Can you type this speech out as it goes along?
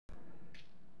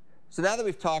So now that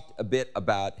we've talked a bit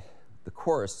about the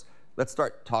course, let's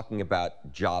start talking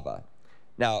about Java.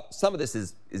 Now, some of this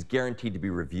is guaranteed to be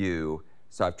review,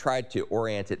 so I've tried to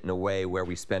orient it in a way where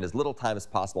we spend as little time as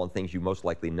possible on things you most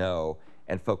likely know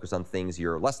and focus on things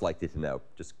you're less likely to know,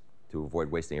 just to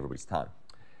avoid wasting everybody's time.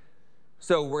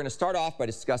 So we're going to start off by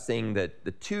discussing the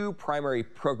two primary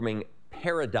programming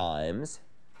paradigms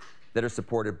that are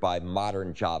supported by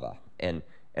modern Java. And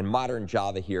modern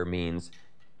Java here means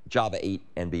Java 8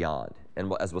 and beyond.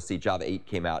 And as we'll see, Java 8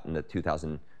 came out in the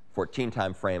 2014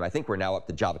 timeframe. I think we're now up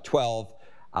to Java 12,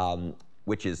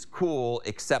 which is cool,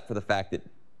 except for the fact that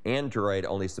Android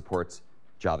only supports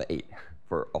Java 8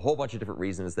 for a whole bunch of different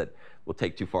reasons that will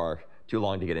take too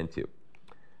long to get into.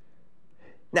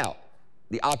 Now,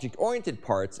 the object-oriented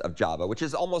parts of Java, which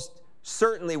is almost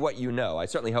certainly what you know, I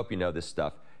certainly hope you know this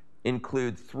stuff,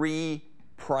 include three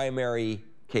primary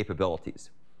capabilities.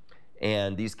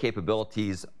 And these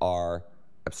capabilities are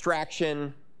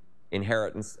abstraction,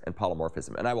 inheritance, and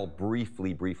polymorphism. And I will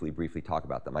briefly talk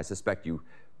about them. I suspect you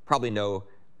probably know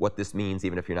what this means,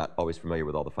 even if you're not always familiar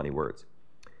with all the funny words.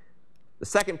 The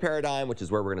second paradigm, which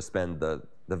is where we're going to spend the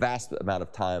vast amount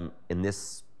of time in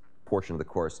this portion of the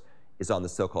course, is on the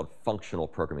so-called functional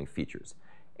programming features.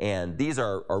 And these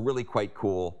are really quite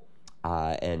cool,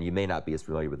 and you may not be as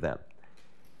familiar with them.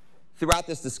 Throughout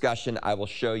this discussion, I will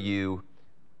show you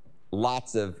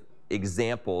lots of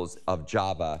examples of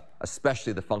Java,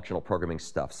 especially the functional programming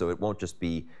stuff. So it won't just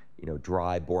be,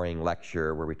 dry, boring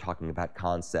lecture where we're talking about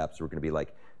concepts. We're going to be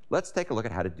like, let's take a look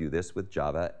at how to do this with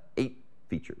Java 8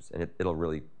 features. And it'll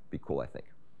really be cool, I think.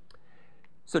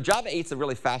 So Java 8 is a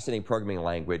really fascinating programming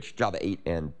language. Java 8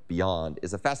 and beyond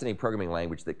is a fascinating programming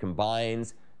language that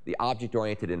combines the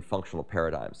object-oriented and functional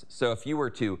paradigms. So if you were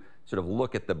to sort of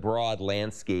look at the broad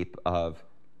landscape of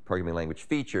programming language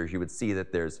features, you would see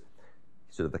that there's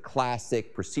sort of the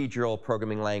classic procedural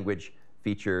programming language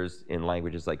features in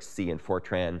languages like C and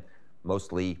Fortran,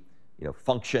 mostly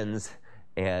functions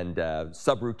and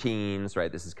subroutines,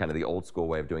 right? This is kind of the old school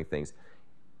way of doing things.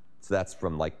 So that's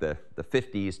from like the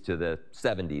 50s to the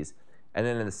 70s. And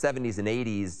then in the 70s and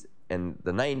 80s and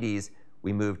the 90s,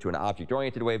 we moved to an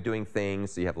object-oriented way of doing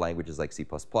things. So you have languages like C++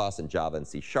 and Java and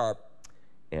C#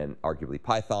 and arguably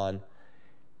Python.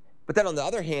 But then on the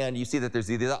other hand, you see that there's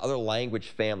these other language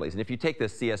families. And if you take the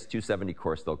CS 270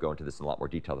 course, they'll go into this in a lot more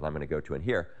detail than I'm going to go to in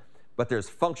here. But there's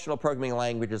functional programming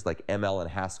languages like ML and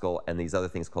Haskell and these other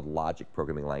things called logic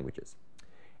programming languages.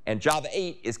 And Java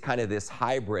 8 is kind of this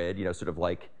hybrid, sort of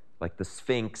like the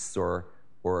Sphinx or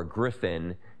a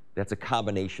Griffin that's a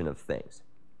combination of things.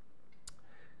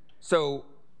 So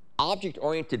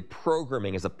object-oriented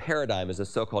programming as a paradigm is a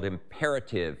so-called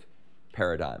imperative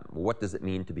paradigm. What does it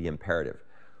mean to be imperative?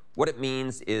 What it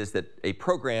means is that a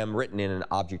program written in an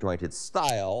object-oriented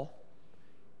style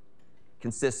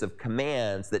consists of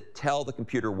commands that tell the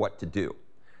computer what to do.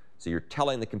 So you're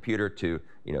telling the computer to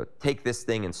take this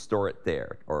thing and store it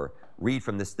there, or read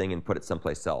from this thing and put it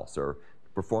someplace else, or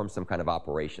perform some kind of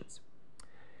operations.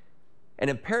 And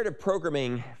imperative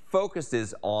programming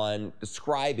focuses on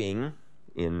describing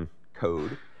in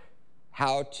code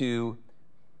how to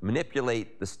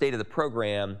manipulate the state of the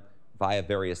program via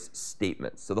various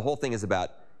statements. So the whole thing is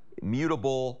about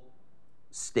mutable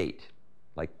state.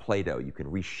 Like Play-Doh, you can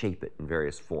reshape it in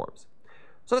various forms.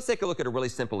 So let's take a look at a really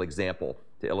simple example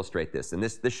to illustrate this. And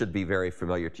this should be very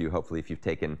familiar to you, hopefully, if you've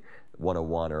taken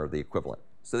 101 or the equivalent.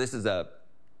 So this is a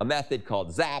method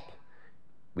called zap.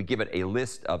 We give it a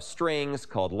list of strings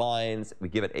called lines. We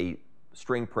give it a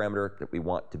string parameter that we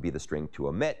want to be the string to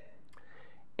omit.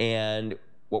 And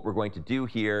what we're going to do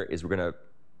here is we're going to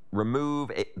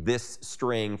remove this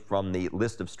string from the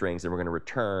list of strings, and we're going to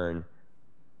return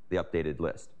the updated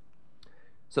list.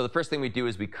 So the first thing we do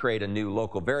is we create a new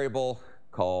local variable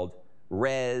called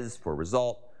res for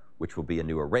result, which will be a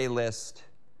new array list.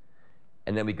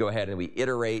 And then we go ahead and we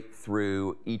iterate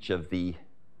through each of the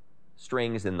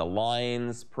strings in the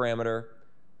lines parameter.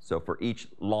 So for each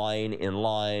line in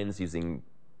lines using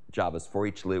Java's for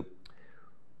each loop,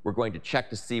 we're going to check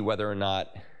to see whether or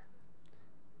not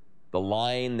the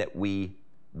line that we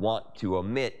want to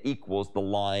omit equals the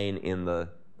line in the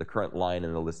current line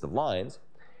in the list of lines.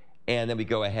 And then we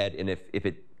go ahead, and if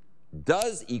it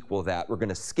does equal that, we're going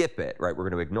to skip it, right? We're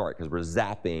going to ignore it because we're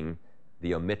zapping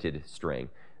the omitted string.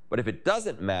 But if it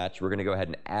doesn't match, we're going to go ahead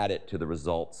and add it to the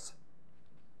results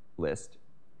list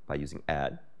by using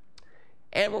add.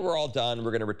 And when we're all done,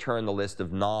 we're going to return the list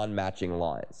of non-matching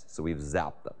lines. So we've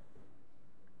zapped them.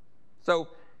 So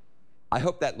I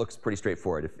hope that looks pretty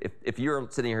straightforward. If you're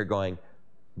sitting here going,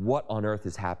 what on earth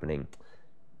is happening?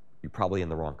 You're probably in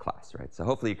the wrong class, right? So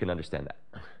hopefully you can understand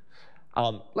that.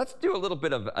 Let's do a little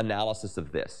bit of analysis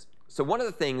of this. So one of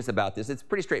the things about this, it's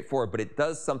pretty straightforward, but it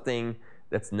does something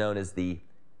that's known as the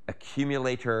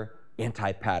Accumulator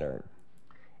Anti-Pattern.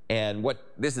 And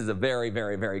this is a very,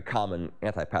 very, very common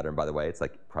anti-pattern, by the way. It's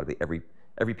like probably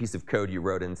every piece of code you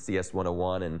wrote in CS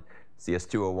 101 and CS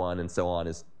 201 and so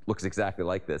on looks exactly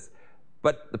like this.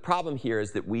 But the problem here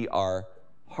is that we are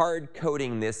hard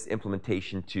coding this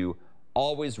implementation to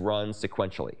always run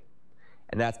sequentially.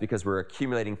 And that's because we're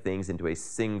accumulating things into a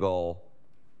single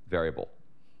variable.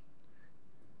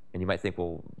 And you might think,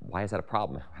 well, why is that a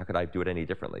problem? How could I do it any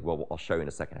differently? Well, I'll show you in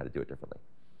a second how to do it differently.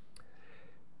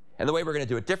 And the way we're going to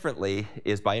do it differently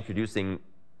is by introducing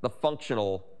the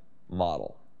functional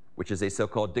model, which is a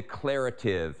so-called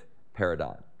declarative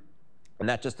paradigm. And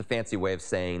that's just a fancy way of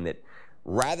saying that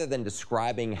rather than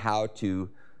describing how to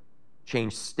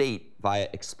change state via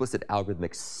explicit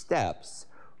algorithmic steps,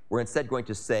 we're instead going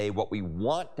to say what we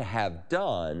want to have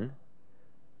done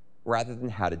rather than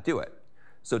how to do it.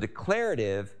 So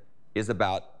declarative is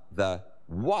about the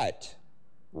what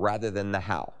rather than the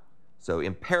how. So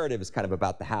imperative is kind of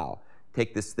about the how.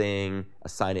 Take this thing,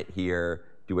 assign it here,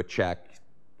 do a check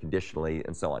conditionally,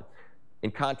 and so on. In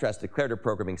contrast, declarative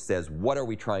programming says, what are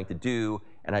we trying to do?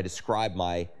 And I describe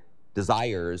my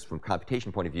desires from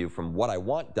computation point of view from what I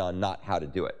want done, not how to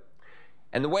do it.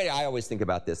 And the way I always think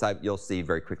about this, you'll see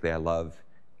very quickly, I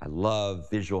love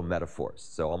visual metaphors.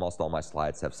 So almost all my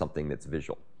slides have something that's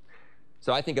visual.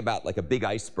 So I think about like a big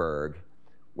iceberg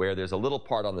where there's a little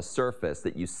part on the surface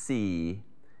that you see,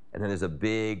 and then there's a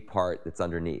big part that's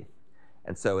underneath.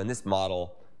 And so in this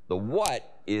model, the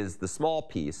what is the small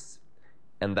piece,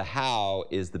 and the how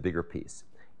is the bigger piece.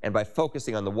 And by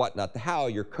focusing on the what, not the how,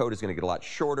 your code is going to get a lot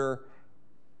shorter,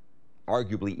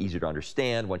 arguably easier to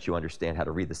understand once you understand how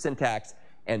to read the syntax,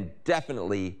 and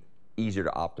definitely easier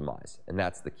to optimize. And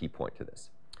that's the key point to this.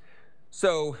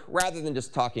 So rather than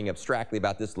just talking abstractly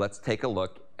about this, let's take a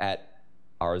look at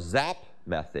our zap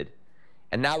method.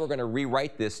 And now we're going to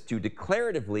rewrite this to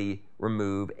declaratively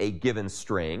remove a given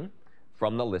string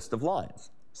from the list of lines.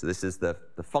 So this is the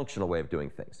functional way of doing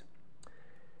things.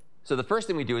 So the first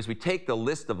thing we do is we take the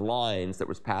list of lines that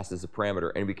was passed as a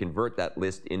parameter, and we convert that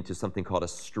list into something called a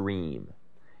stream.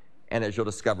 And as you'll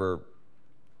discover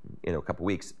in a couple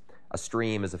weeks, a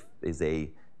stream is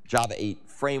a Java 8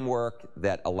 framework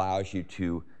that allows you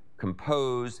to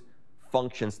compose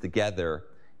functions together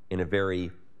in a very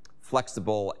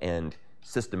flexible and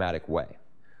systematic way.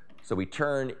 So we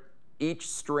turn each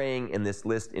string in this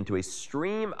list into a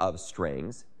stream of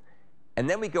strings, and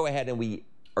then we go ahead and we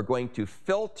are going to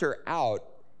filter out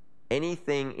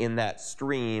anything in that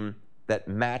stream that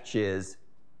matches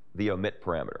the omit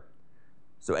parameter.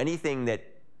 So anything that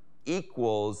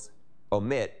equals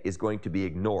omit is going to be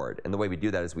ignored. And the way we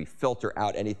do that is we filter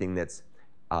out anything that's,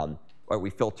 or we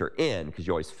filter in, because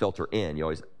you always filter in. You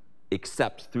always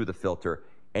accept through the filter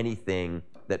anything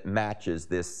that matches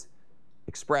this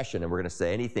expression. And we're going to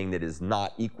say anything that is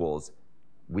not equals,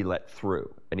 we let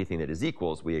through. Anything that is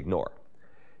equals, we ignore.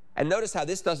 And notice how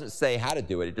this doesn't say how to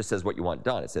do it. It just says what you want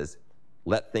done. It says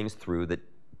let things through that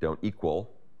don't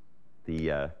equal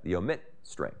the omit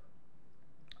string.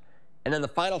 And then the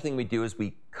final thing we do is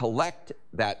we collect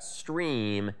that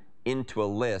stream into a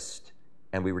list,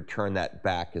 and we return that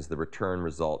back as the return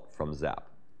result from zap.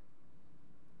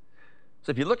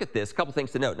 So if you look at this, a couple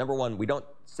things to note. Number one, we don't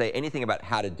say anything about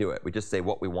how to do it. We just say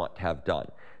what we want to have done.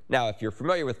 Now, if you're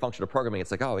familiar with functional programming,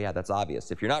 it's like, oh, yeah, that's obvious.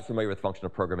 If you're not familiar with functional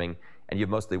programming and you've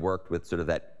mostly worked with sort of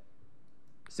that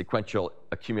sequential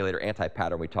accumulator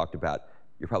anti-pattern we talked about,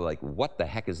 you're probably like, what the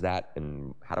heck is that,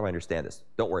 and how do I understand this?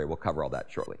 Don't worry, we'll cover all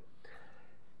that shortly.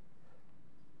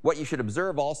 What you should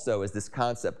observe also is this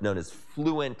concept known as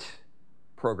fluent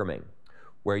programming,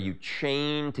 where you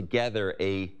chain together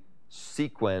a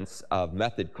sequence of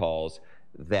method calls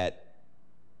that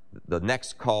the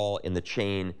next call in the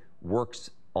chain works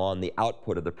on the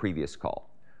output of the previous call.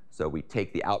 So we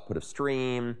take the output of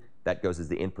stream, that goes as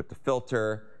the input to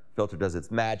filter, filter does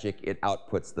its magic, it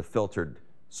outputs the filtered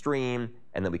stream,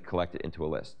 and then we collect it into a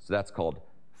list. So that's called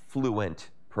fluent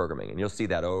programming, and you'll see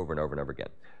that over and over and over again.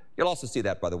 You'll also see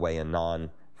that, by the way, in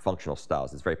non-functional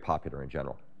styles. It's very popular in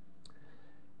general.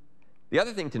 The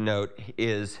other thing to note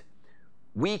is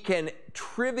we can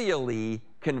trivially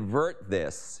convert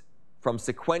this from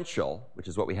sequential, which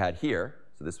is what we had here,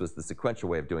 so this was the sequential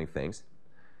way of doing things,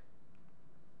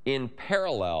 in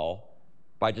parallel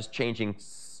by just changing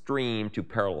stream to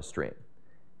parallel stream.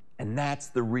 And that's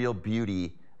the real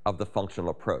beauty of the functional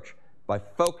approach. By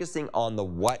focusing on the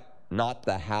what, not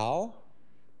the how,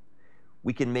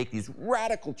 we can make these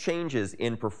radical changes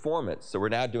in performance. So we're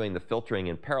now doing the filtering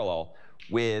in parallel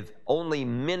with only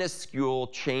minuscule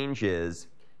changes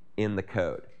in the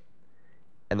code.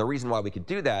 And the reason why we could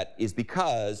do that is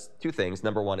because two things.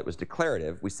 Number one, it was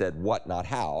declarative. We said what, not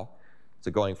how. So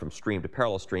going from stream to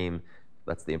parallel stream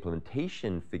lets the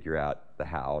implementation figure out the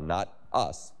how, not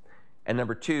us. And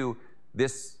number two,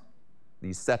 these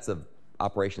sets of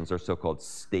operations are so-called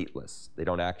stateless. They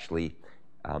don't actually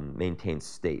maintain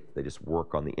state. They just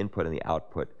work on the input and the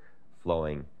output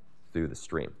flowing through the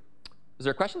stream. Is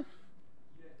there a question?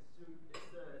 Yeah, so is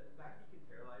the fact you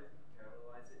can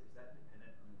parallelize it, is that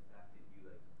dependent on the fact that you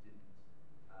didn't,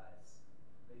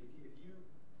 if you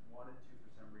wanted to,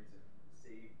 for some reason,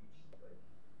 save each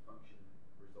function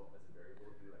result as a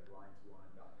variable, do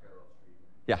lines1.parallelstream?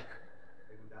 Yeah.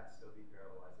 Would that still be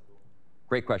parallelizable?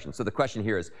 Great question. So the question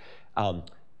here is,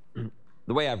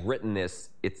 the way I've written this,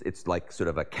 it's like sort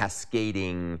of a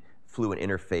cascading fluent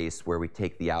interface where we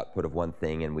take the output of one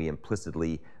thing and we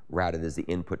implicitly route it as the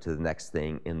input to the next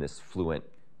thing in this fluent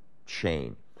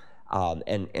chain.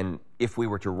 And if we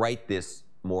were to write this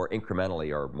more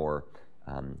incrementally or more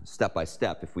step by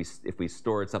step, if we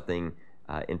stored something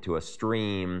into a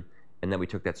stream and then we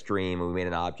took that stream and we made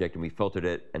an object and we filtered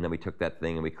it and then we took that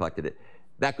thing and we collected it,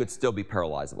 that could still be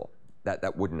parallelizable.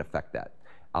 That wouldn't affect that.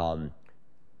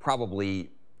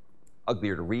 Probably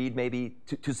uglier to read, maybe,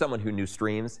 to someone who knew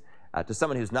streams. To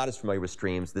someone who's not as familiar with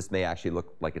streams, this may actually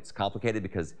look like it's complicated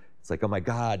because it's like, oh my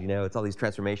God, it's all these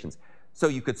transformations. So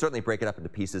you could certainly break it up into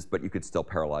pieces, but you could still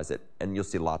parallelize it. And you'll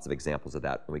see lots of examples of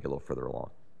that when we get a little further along.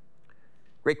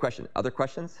 Great question. Other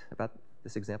questions about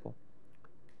this example?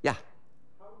 Yeah?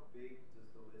 How big does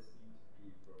the list need to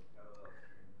be for parallel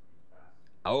stream to be fast?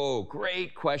 Oh,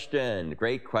 great question.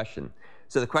 Great question.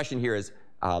 So the question here is,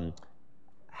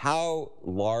 how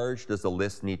large does the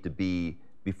list need to be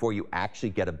before you actually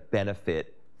get a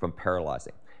benefit from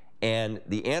parallelizing? And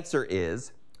the answer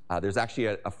is, there's actually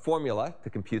a formula to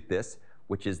compute this,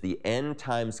 which is the n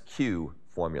times q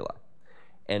formula.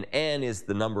 And n is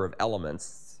the number of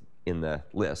elements in the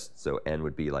list. So n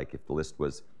would be like if the list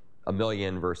was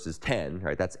 1,000,000 versus 10,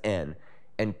 right? That's n.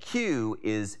 And q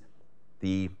is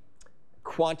the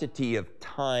quantity of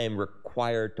time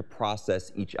required to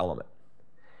process each element.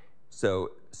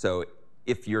 So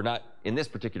if you're not, in this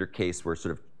particular case, we're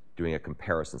sort of doing a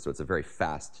comparison, so it's a very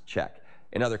fast check.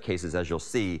 In other cases, as you'll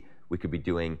see, we could be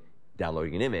doing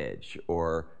downloading an image,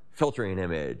 or filtering an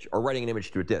image, or writing an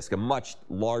image to a disk, a much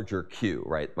larger queue,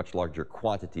 right? Much larger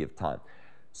quantity of time.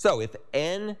 So if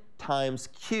n times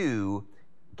q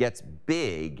gets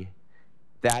big,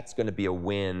 that's going to be a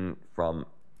win from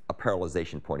a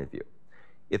parallelization point of view.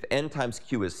 If n times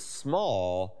q is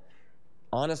small,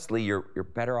 honestly, you're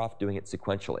better off doing it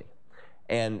sequentially.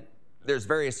 And there's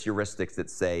various heuristics that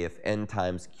say if n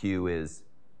times q is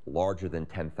larger than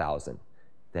 10,000,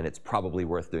 then it's probably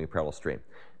worth doing a parallel stream.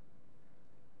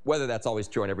 Whether that's always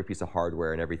true on every piece of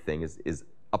hardware and everything is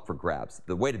up for grabs.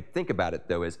 The way to think about it,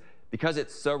 though, is because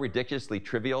it's so ridiculously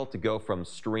trivial to go from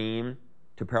stream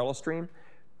to parallel stream,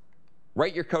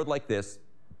 write your code like this,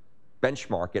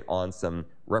 benchmark it on some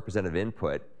representative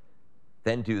input,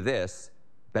 then do this,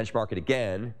 benchmark it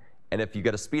again, and if you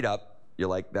get a speed up, you're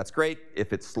like, that's great.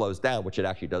 If it slows down, which it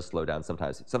actually does slow down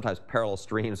sometimes. Sometimes parallel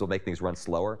streams will make things run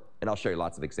slower, and I'll show you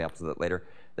lots of examples of that later.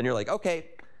 Then you're like, okay,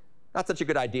 not such a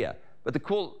good idea. But the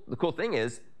cool thing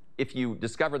is, if you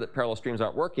discover that parallel streams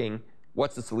aren't working,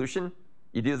 what's the solution?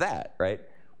 You do that, right?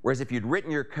 Whereas if you'd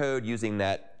written your code using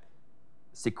that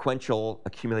sequential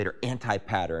accumulator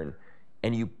anti-pattern,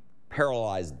 and you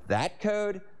parallelized that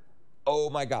code, oh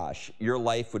my gosh, your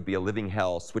life would be a living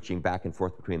hell switching back and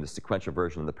forth between the sequential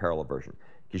version and the parallel version,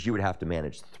 because you would have to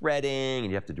manage threading, and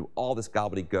you have to do all this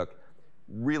gobbledygook,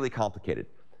 really complicated.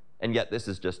 And yet this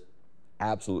is just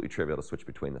absolutely trivial to switch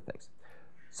between the things.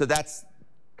 So that's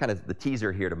kind of the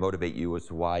teaser here to motivate you as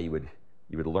to why you would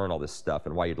learn all this stuff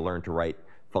and why you'd learn to write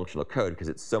functional code, because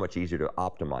it's so much easier to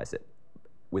optimize it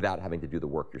without having to do the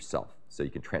work yourself. So you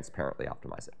can transparently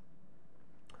optimize it.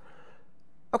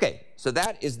 Okay, so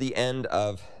that is the end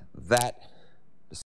of that